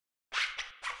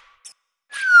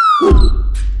Hey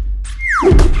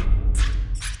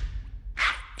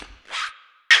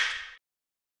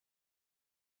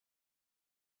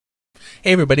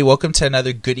everybody, welcome to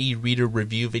another good e-reader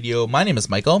review video. My name is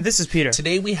Michael. This is Peter.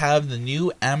 Today we have the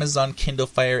new Amazon Kindle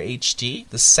Fire HD,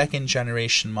 the second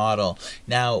generation model.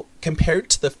 Now, compared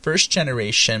to the first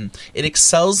generation, it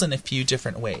excels in a few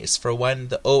different ways. For one,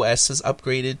 the OS is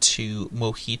upgraded to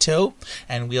Mojito,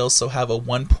 and we also have a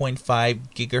 1.5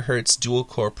 gigahertz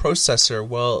dual-core processor,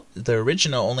 while the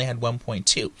original only had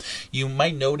 1.2. You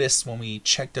might notice when we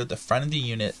checked out the front of the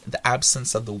unit, the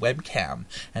absence of the webcam,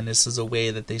 and this is a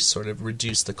way that they sort of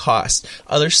reduce the cost.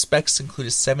 Other specs include a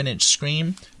 7-inch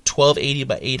screen, 1280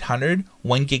 by 800,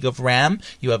 1 gig of RAM.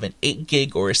 You have an 8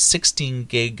 gig or a 16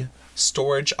 gig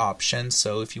storage option,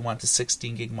 so if you want the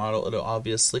 16 gig model, it'll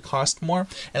obviously cost more,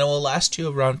 and it will last you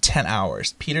around 10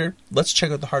 hours. Peter, let's check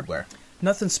out the hardware.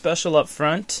 Nothing special up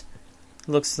front.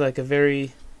 Looks like a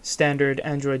very standard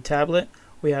Android tablet.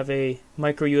 We have a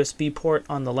micro USB port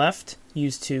on the left,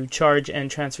 used to charge and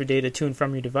transfer data to and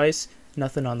from your device.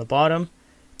 Nothing on the bottom.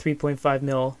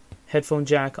 3.5mm headphone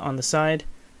jack on the side.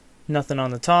 Nothing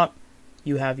on the top.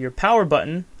 You have your power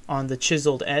button on the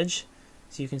chiseled edge,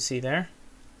 so you can see there.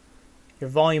 Your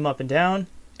volume up and down,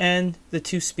 and the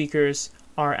two speakers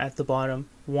are at the bottom,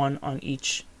 one on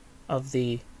each of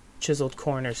the chiseled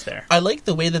corners there. I like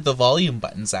the way that the volume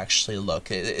buttons actually look.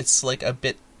 It's like a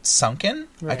bit sunken.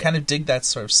 Right. I kind of dig that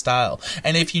sort of style.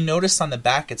 And if you notice on the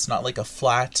back, it's not like a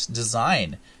flat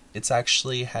design. It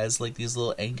actually has like these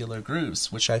little angular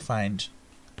grooves, which I find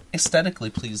aesthetically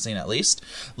pleasing at least.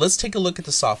 Let's take a look at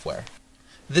the software.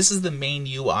 This is the main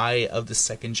UI of the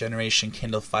second generation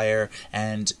Kindle Fire,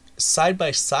 and side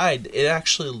by side, it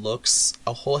actually looks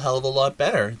a whole hell of a lot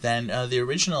better than the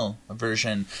original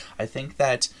version. I think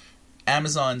that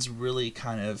Amazon's really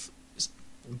kind of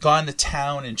gone to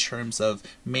town in terms of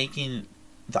making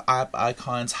the app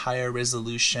icons higher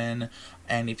resolution,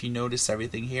 and if you notice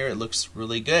everything here, it looks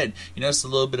really good. You notice a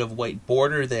little bit of white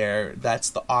border there. That's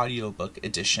the audiobook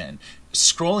edition.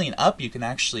 Scrolling up, you can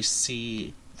actually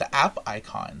see the app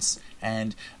icons,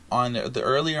 and on the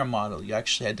earlier model, you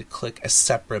actually had to click a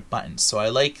separate button. So I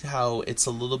like how it's a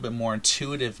little bit more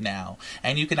intuitive now,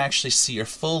 and you can actually see your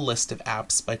full list of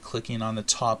apps by clicking on the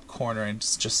top corner and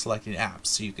just selecting apps.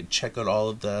 So you can check out all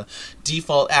of the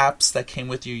default apps that came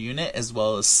with your unit, as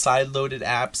well as side-loaded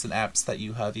apps and apps that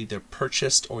you have either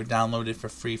purchased or downloaded for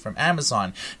free from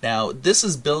Amazon. Now, this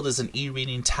is built as an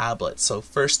e-reading tablet, so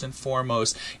first and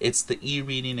foremost, it's the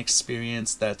e-reading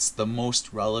experience that's the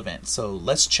most relevant. So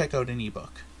let's check out an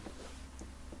ebook.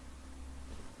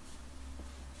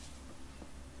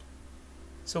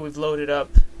 So we've loaded up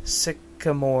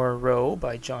Sycamore Row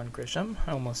by John Grisham.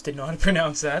 I almost didn't know how to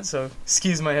pronounce that, so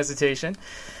excuse my hesitation.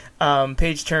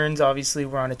 Page turns, obviously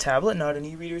we're on a tablet, not an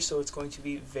e-reader, so it's going to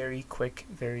be very quick,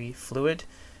 very fluid.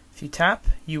 If you tap,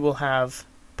 you will have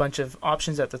a bunch of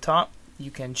options at the top.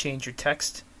 You can change your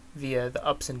text via the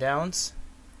ups and downs.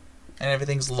 And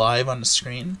everything's live on the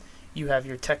screen. You have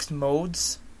your text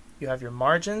modes, you have your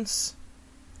margins,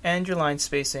 and your line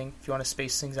spacing if you want to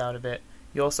space things out a bit.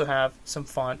 You also have some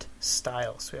font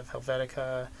styles. We have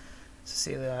Helvetica,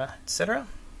 Cecilia, etc.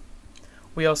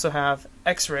 We also have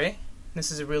X-ray.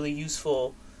 This is a really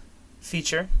useful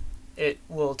feature. It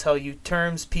will tell you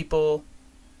terms, people,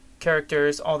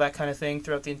 characters, all that kind of thing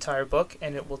throughout the entire book,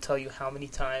 and it will tell you how many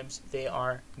times they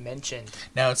are mentioned.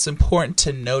 Now, it's important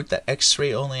to note that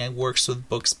X-ray only works with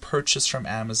books purchased from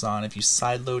Amazon. If you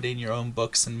sideload in your own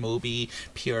books in Mobi,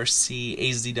 PRC,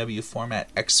 AZW format,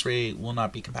 X-ray will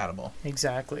not be compatible.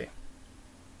 Exactly.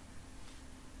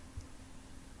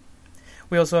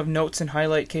 We also have notes and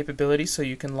highlight capability, so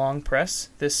you can long press.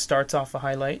 This starts off a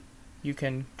highlight. You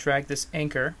can drag this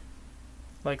anchor,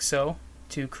 like so,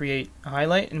 to create a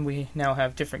highlight, and we now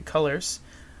have different colors.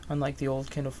 Unlike the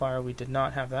old Kindle Fire, we did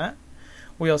not have that.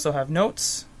 We also have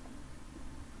notes.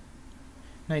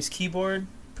 Nice keyboard,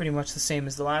 pretty much the same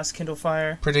as the last Kindle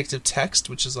Fire. Predictive text,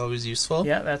 which is always useful.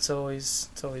 Yeah, it's always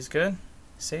good.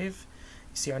 Save.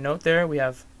 You see our note there. We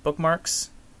have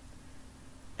bookmarks,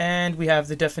 and we have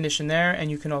the definition there,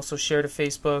 and you can also share to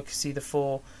Facebook, see the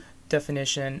full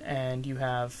definition, and you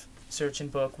have search in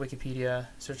book, Wikipedia,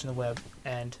 search in the web,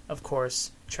 and of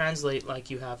course translate like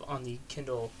you have on the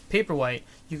Kindle Paperwhite.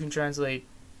 You can translate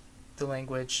the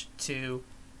language to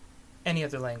any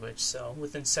other language, so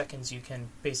within seconds you can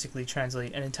basically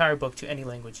translate an entire book to any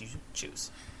language you choose.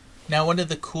 Now, one of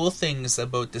the cool things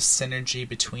about the synergy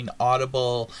between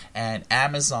Audible and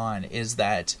Amazon is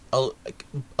that a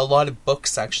lot of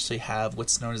books actually have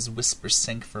what's known as Whisper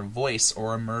Sync for voice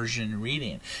or immersion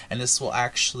reading. And this will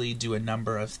actually do a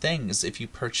number of things if you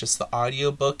purchase the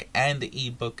audiobook and the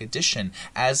ebook edition,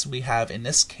 as we have in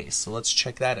this case. So let's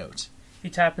check that out. If you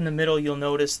tap in the middle, you'll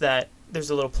notice that there's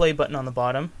a little play button on the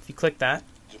bottom. If you click that,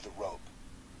 to the rope.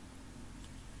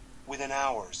 Within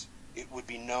hours, it would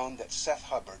be known that Seth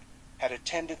Hubbard had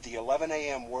attended the 11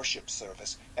 a.m. worship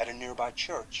service at a nearby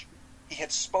church. He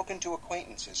had spoken to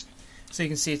acquaintances. So you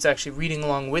can see it's actually reading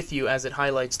along with you as it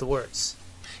highlights the words.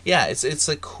 Yeah, it's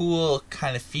a cool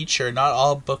kind of feature. Not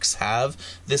all books have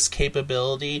this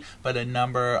capability, but a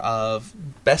number of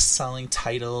best-selling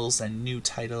titles and new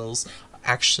titles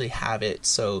actually have it.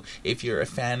 So if you're a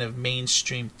fan of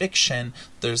mainstream fiction,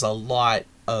 there's a lot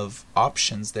of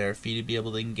options there for you to be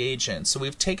able to engage in. So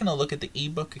we've taken a look at the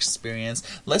ebook experience.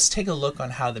 Let's take a look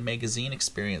on how the magazine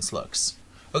experience looks.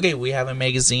 Okay, we have a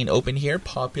magazine open here,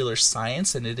 Popular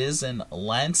Science, and it is in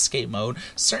landscape mode.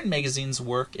 Certain magazines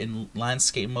work in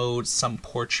landscape mode, some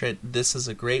portrait. This is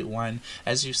a great one.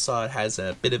 As you saw, it has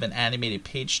a bit of an animated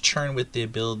page turn with the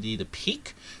ability to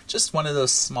peek. Just one of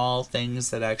those small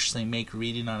things that actually make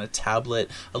reading on a tablet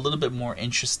a little bit more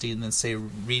interesting than, say,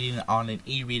 reading on an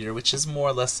e-reader, which is more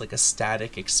or less like a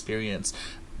static experience.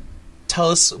 Tell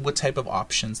us what type of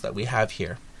options that we have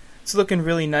here. It's looking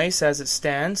really nice as it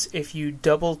stands. If you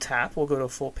double tap, we'll go to a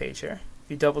full page here. If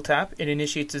you double tap, it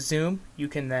initiates a zoom. You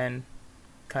can then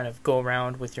kind of go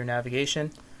around with your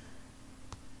navigation.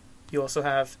 You also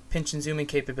have pinch and zooming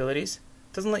capabilities.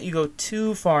 It doesn't let you go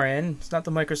too far in. It's not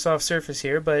the Microsoft Surface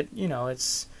here, but you know,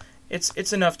 it's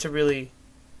enough to really,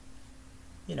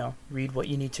 you know, read what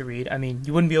you need to read. I mean,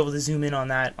 you wouldn't be able to zoom in on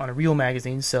that on a real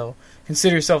magazine, so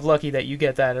consider yourself lucky that you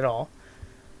get that at all.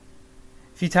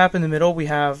 If you tap in the middle, we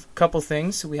have a couple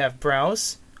things. We have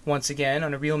browse. Once again,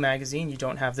 on a real magazine, you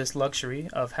don't have this luxury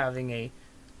of having a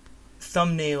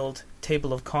thumbnailed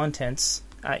table of contents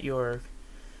at your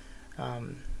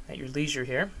leisure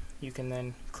here. You can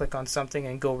then click on something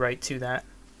and go right to that.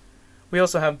 We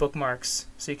also have bookmarks,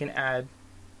 so you can add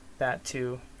that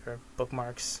to your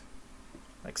bookmarks,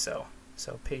 like so.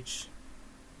 So page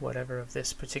whatever of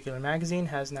this particular magazine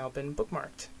has now been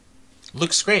bookmarked.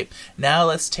 Looks great. Now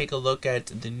let's take a look at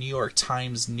the New York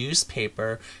Times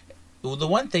newspaper. Well, the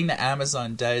one thing that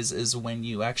Amazon does is when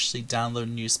you actually download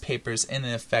newspapers, and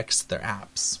it affects their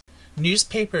apps.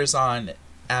 Newspapers on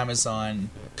Amazon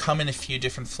come in a few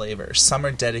different flavors. Some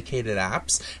are dedicated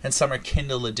apps, and some are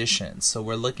Kindle editions. So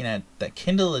we're looking at the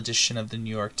Kindle edition of the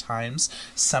New York Times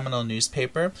seminal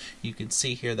newspaper. You can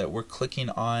see here that we're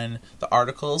clicking on the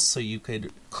articles, so you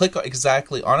could click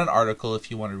exactly on an article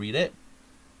if you want to read it,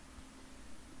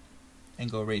 and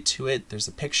go right to it. There's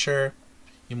a picture.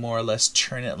 You more or less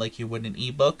turn it like you would an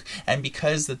ebook, and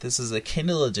because that this is a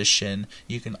Kindle edition,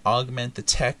 you can augment the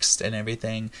text and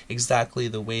everything exactly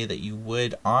the way that you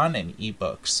would on an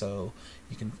ebook. So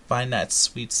you can find that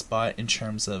sweet spot in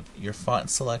terms of your font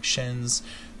selections,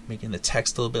 making the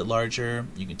text a little bit larger.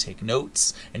 You can take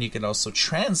notes, and you can also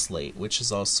translate, which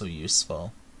is also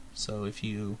useful. So if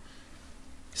you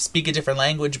speak a different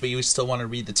language but you still want to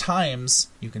read the Times,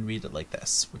 you can read it like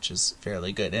this, which is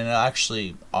fairly good. And it'll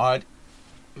actually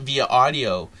via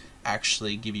audio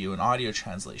actually give you an audio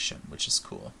translation, which is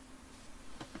cool.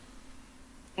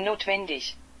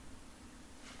 Notwendig.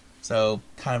 So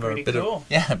kind of Pretty a bit cool.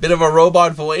 a bit of a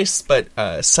robot voice, but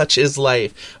such is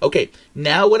life. Okay,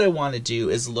 now what I want to do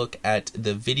is look at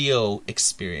the video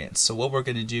experience. So what we're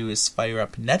going to do is fire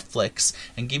up Netflix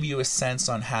and give you a sense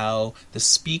on how the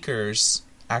speakers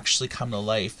actually come to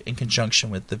life in conjunction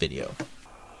with the video.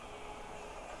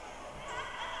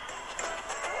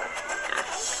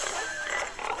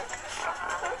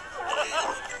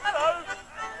 Hello.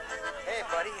 Hey,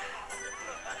 buddy.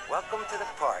 Welcome to the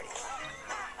party.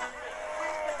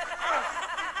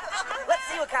 Let's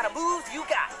see what kind of moves you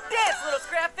got. Dance, little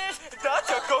scrapfish. Dot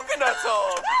your coconut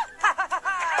song.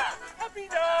 Happy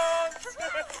dance.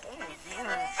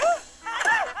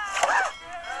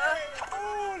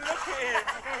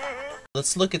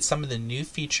 Let's look at some of the new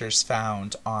features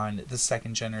found on the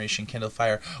second generation Kindle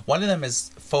Fire. One of them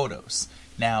is photos.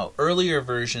 Now, earlier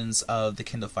versions of the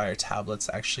Kindle Fire tablets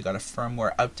actually got a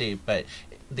firmware update, but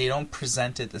they don't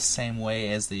present it the same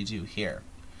way as they do here.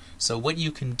 So what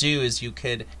you can do is you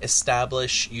could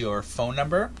establish your phone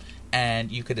number,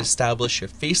 and you could establish your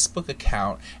Facebook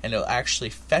account, and it'll actually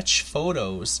fetch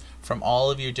photos from all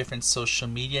of your different social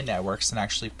media networks and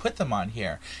actually put them on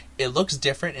here. It looks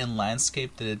different in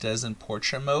landscape than it does in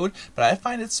portrait mode, but I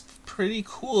find it's pretty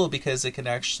cool because it can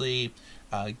actually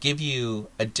give you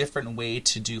a different way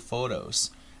to do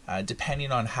photos.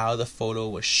 Depending on how the photo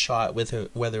was shot, whether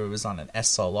it was on an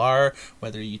SLR,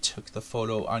 whether you took the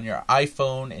photo on your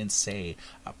iPhone in, say,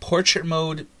 portrait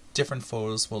mode, different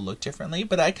photos will look differently.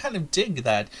 But I kind of dig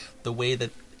that the way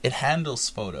that it handles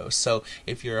photos. So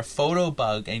if you're a photo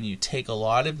bug and you take a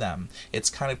lot of them, it's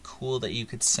kind of cool that you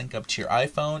could sync up to your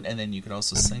iPhone, and then you could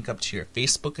also sync up to your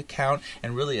Facebook account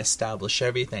and really establish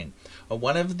everything.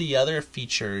 One of the other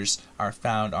features are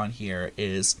found on here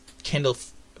is Kindle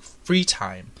Free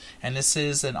Time, and this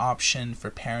is an option for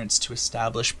parents to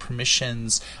establish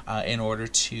permissions in order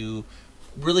to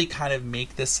really kind of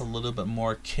make this a little bit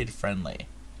more kid-friendly.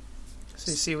 So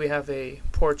you see we have a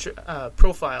portrait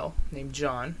profile named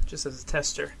John, just as a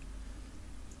tester.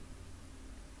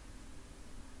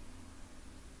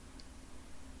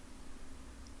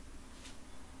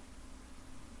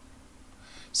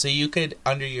 So you could,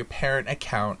 under your parent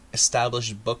account,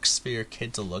 establish books for your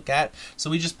kid to look at. So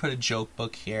we just put a joke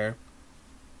book here.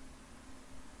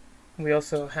 We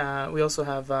also have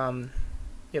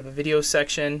you have a video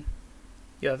section.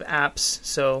 You have apps.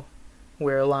 So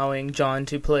we're allowing John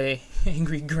to play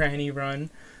Angry Granny Run.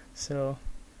 So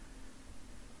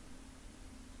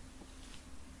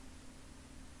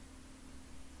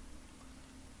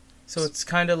it's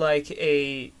kind of like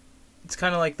the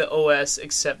OS,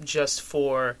 except just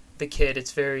for the kid.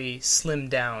 It's very slimmed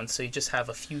down, so you just have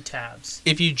a few tabs.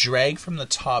 If you drag from the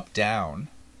top down,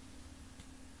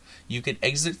 you could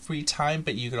exit Free Time,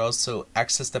 but you could also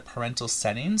access the parental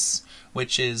settings,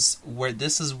 which is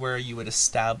where you would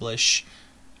establish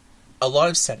a lot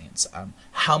of settings.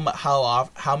 How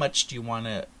much do you want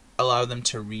to allow them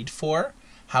to read for?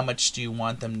 How much do you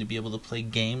want them to be able to play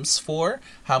games for?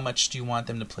 How much do you want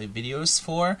them to play videos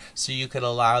for? So you could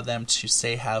allow them to,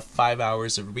 say, have 5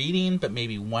 hours of reading, but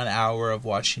maybe 1 hour of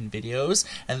watching videos.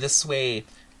 And this way,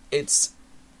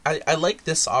 I like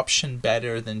this option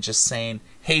better than just saying,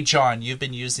 hey, John, you've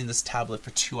been using this tablet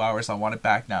for 2 hours. I want it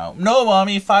back now. No,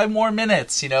 Mommy, 5 more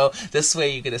minutes. This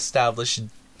way you could establish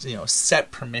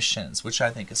set permissions, which I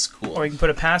think is cool. Or you can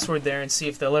put a password there and see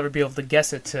if they'll ever be able to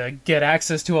guess it to get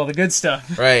access to all the good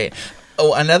stuff. Right.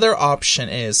 Oh, another option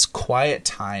is Quiet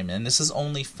Time, and this is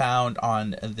only found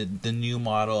on the new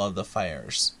model of the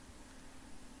Fires.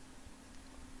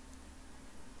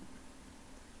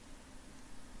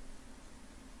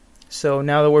 So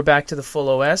now that we're back to the full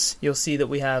OS, you'll see that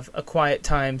we have a Quiet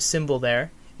Time symbol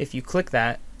there. If you click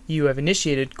that, you have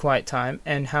initiated Quiet Time,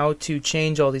 and how to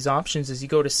change all these options is you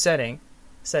go to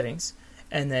settings,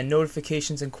 and then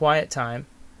notifications and Quiet Time.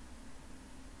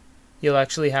 You'll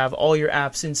actually have all your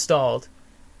apps installed,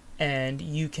 and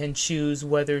you can choose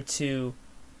whether to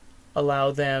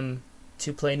allow them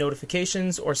to play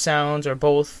notifications or sounds or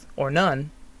both or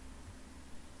none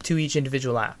to each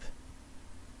individual app.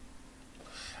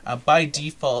 By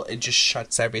default, it just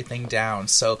shuts everything down.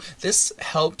 So this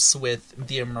helps with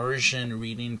the immersion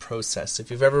reading process.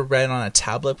 If you've ever read on a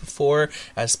tablet before,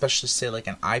 especially say like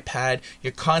an iPad,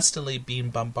 you're constantly being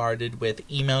bombarded with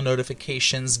email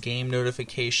notifications, game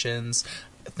notifications,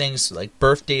 things like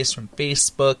birthdays from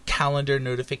Facebook, calendar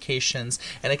notifications,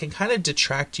 and it can kind of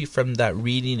detract you from that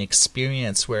reading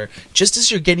experience where just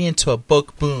as you're getting into a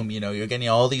book, boom, you're getting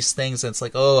all these things and it's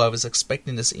like, oh, I was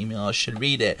expecting this email, I should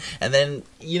read it. And then,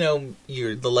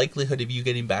 the likelihood of you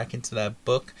getting back into that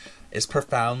book as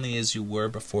profoundly as you were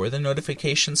before the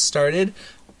notifications started.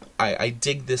 I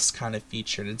dig this kind of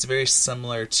feature, and it's very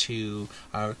similar to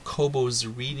Kobo's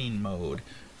reading mode.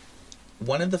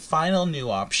 One of the final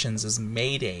new options is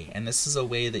Mayday, and this is a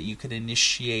way that you could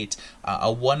initiate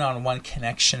a one-on-one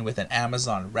connection with an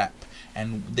Amazon rep,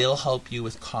 and they'll help you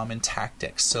with common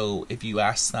tactics. So if you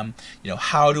ask them,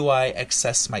 how do I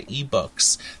access my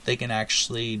ebooks, they can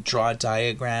actually draw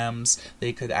diagrams.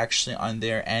 They could actually on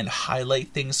their end highlight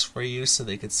things for you, so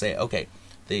they could say, okay,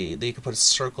 they could put a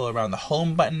circle around the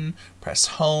home button, press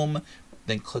home,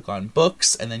 then click on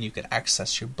books, and then you can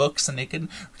access your books, and they can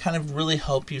kind of really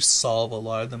help you solve a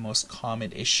lot of the most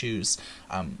common issues.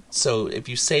 So if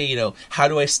you say, how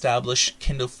do I establish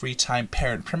Kindle Free Time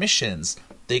parent permissions,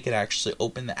 they could actually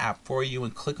open the app for you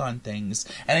and click on things,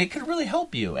 and it could really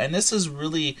help you. And this is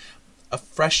really a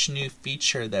fresh new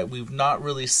feature that we've not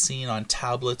really seen on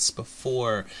tablets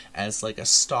before as like a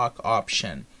stock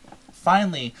option.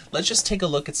 Finally, let's just take a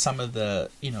look at some of the,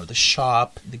 the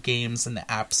shop, the games, and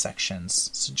the app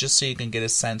sections, just so you can get a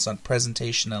sense on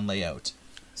presentation and layout.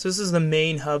 So this is the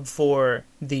main hub for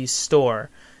the store.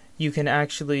 You can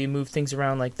actually move things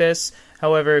around like this.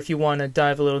 However, if you want to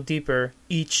dive a little deeper,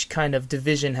 each kind of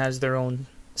division has their own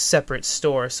separate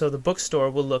store. So the bookstore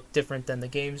will look different than the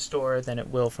game store, than it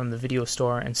will from the video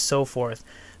store, and so forth.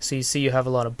 So you see you have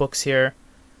a lot of books here.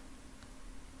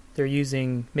 They're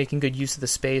making good use of the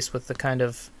space with the kind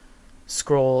of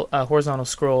horizontal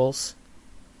scrolls.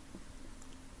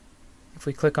 If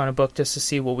we click on a book just to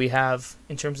see what we have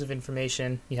in terms of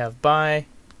information, you have buy,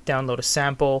 download a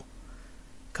sample,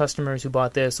 customers who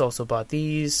bought this also bought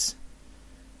these,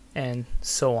 and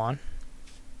so on.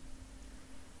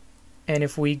 And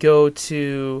if we go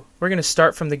to, we're going to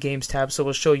start from the games tab, so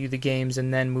we'll show you the games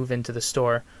and then move into the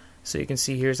store. So you can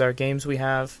see here's our games we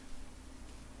have.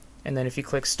 And then if you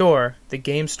click store, the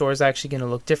game store is actually going to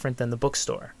look different than the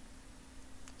bookstore.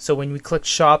 So when we click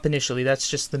shop initially, that's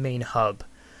just the main hub.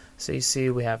 So you see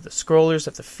we have the scrollers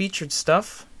of the featured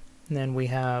stuff, and then we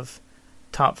have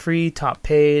top free, top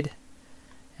paid,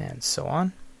 and so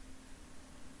on.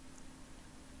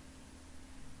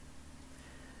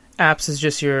 Apps is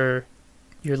just your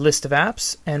list of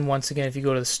apps, and once again, if you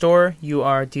go to the store, you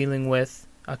are dealing with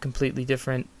a completely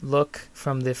different look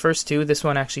from the first two. This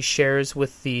one actually shares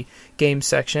with the game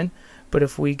section, but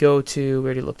if we go to, we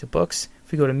already looked at books,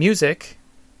 if we go to music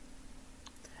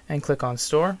and click on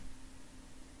store,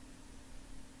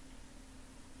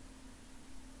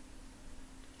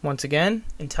 once again,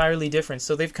 entirely different.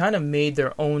 So they've kind of made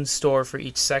their own store for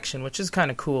each section, which is kind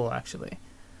of cool actually.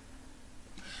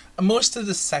 Most of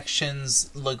the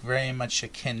sections look very much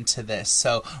akin to this,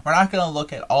 so we're not going to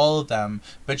look at all of them,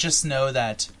 but just know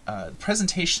that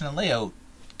presentation and layout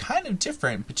kind of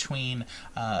different between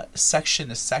section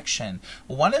to section.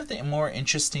 One of the more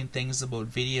interesting things about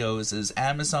videos is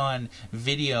Amazon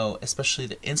Video, especially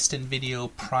the Instant Video,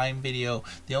 Prime Video,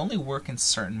 they only work in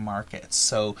certain markets.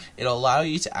 So it'll allow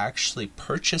you to actually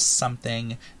purchase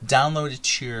something, download it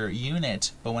to your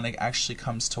unit, but when it actually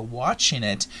comes to watching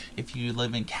it, if you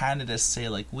live in Canada, say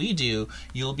like we do,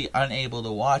 you'll be unable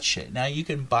to watch it. Now you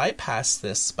can bypass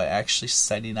this by actually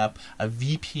setting up a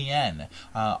VPN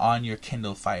on your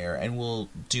Kindle Fire, and we'll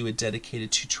do a dedicated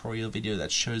tutorial video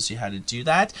that shows you how to do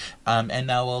that, and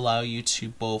that will allow you to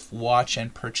both watch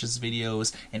and purchase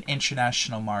videos in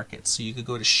international markets. So you could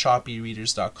go to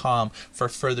shopereaders.com for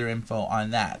further info on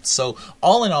that. So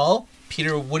all in all,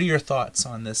 Peter, what are your thoughts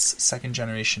on this second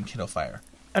generation Kindle Fire?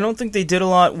 I don't think they did a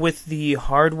lot with the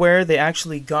hardware. They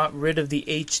actually got rid of the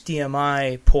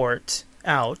HDMI port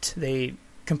out. They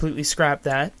completely scrapped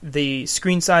that. The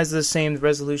screen size is the same, the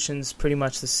resolution's pretty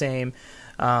much the same.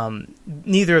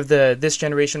 Neither of this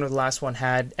generation or the last one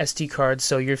had SD cards,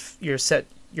 so you're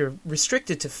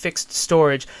restricted to fixed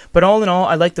storage. But all in all,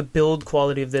 I like the build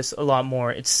quality of this a lot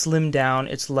more. It's slimmed down,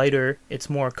 it's lighter, it's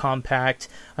more compact.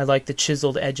 I like the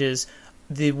chiseled edges.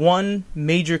 The one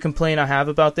major complaint I have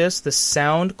about this, the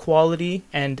sound quality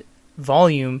and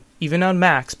volume, even on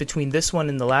max, between this one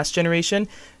and the last generation,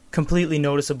 completely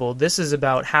noticeable. This is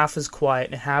about half as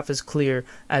quiet and half as clear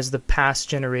as the past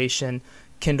generation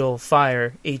Kindle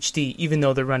Fire HD, even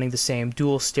though they're running the same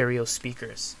dual stereo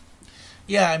speakers.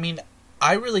 Yeah, I mean,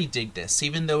 I really dig this.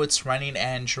 Even though it's running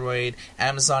Android,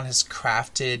 Amazon has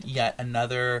crafted yet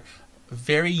another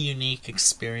very unique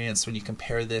experience when you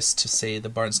compare this to, say, the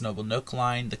Barnes & Noble Nook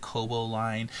line, the Kobo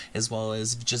line, as well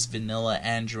as just vanilla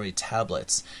Android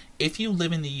tablets. If you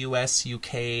live in the US,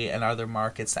 UK, and other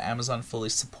markets that Amazon fully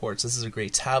supports, this is a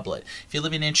great tablet. If you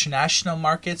live in international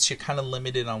markets, you're kind of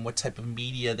limited on what type of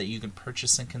media that you can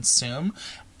purchase and consume.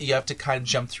 You have to kind of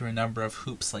jump through a number of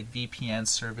hoops like VPN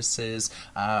services,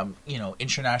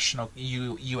 international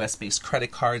US-based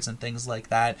credit cards and things like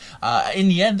that. In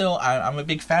the end, though, I'm a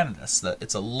big fan of this.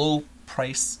 It's a low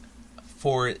price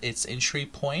for its entry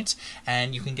point,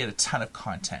 and you can get a ton of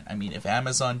content. I mean, if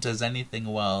Amazon does anything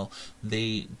well,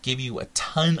 they give you a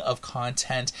ton of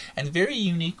content and very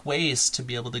unique ways to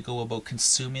be able to go about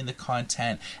consuming the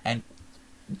content, and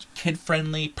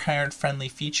kid-friendly, parent-friendly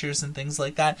features and things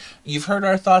like that. You've heard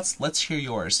our thoughts. Let's hear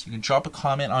yours. You can drop a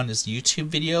comment on this YouTube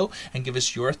video and give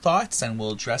us your thoughts, and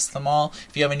we'll address them all.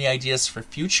 If you have any ideas for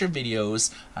future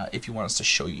videos, if you want us to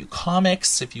show you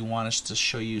comics, if you want us to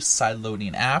show you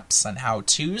side-loading apps and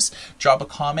how-tos, drop a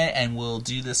comment and we'll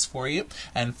do this for you.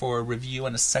 And for a review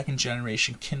on a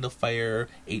second-generation Kindle Fire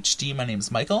HD, my name is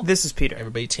Michael. This is Peter.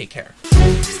 Everybody take care.